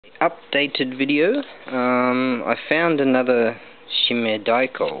Updated video. I found another Shime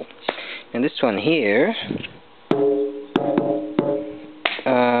daiko, and this one here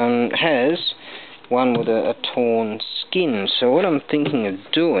has one with a torn skin. So what I'm thinking of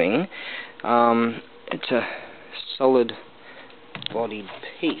doing, it's a solid bodied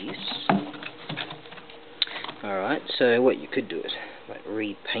piece. Alright, so what you could do is like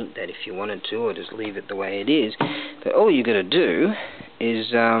repaint that if you wanted to, or just leave it the way it is. But all you got to do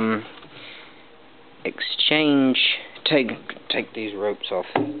is take these ropes off,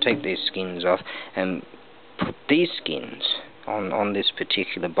 take these skins off, and put these skins on this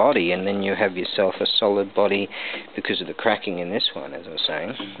particular body, and then you have yourself a solid body because of the cracking in this one, as I was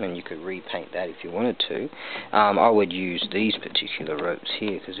saying. And you could repaint that if you wanted to. I would use these particular ropes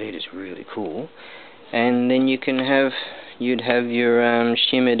here because they're just really cool. And then you'd have your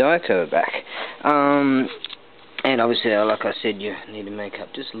Shime daiko back. And obviously, like I said, you need to make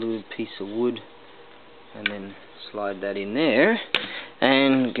up just a little piece of wood, and then slide that in there,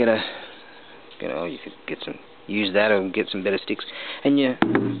 and you could use that or get some better sticks, and you're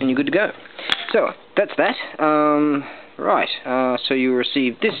good to go. So that's that. Right. So you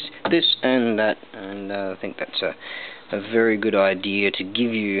receive this, and that, and I think that's a very good idea to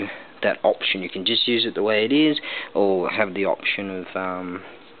give you that option. You can just use it the way it is, or have the option of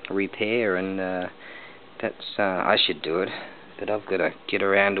repair, and that's I should do it, but I've got to get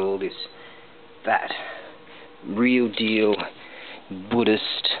around all that real deal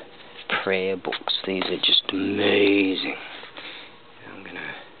Buddhist prayer books. These are just amazing. I'm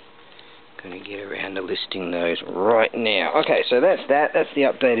gonna get around to listing those right now. Okay, so that's the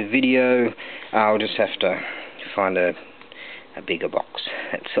updated video. I'll just have to find a bigger box.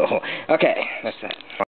 That's all. Okay, that's that.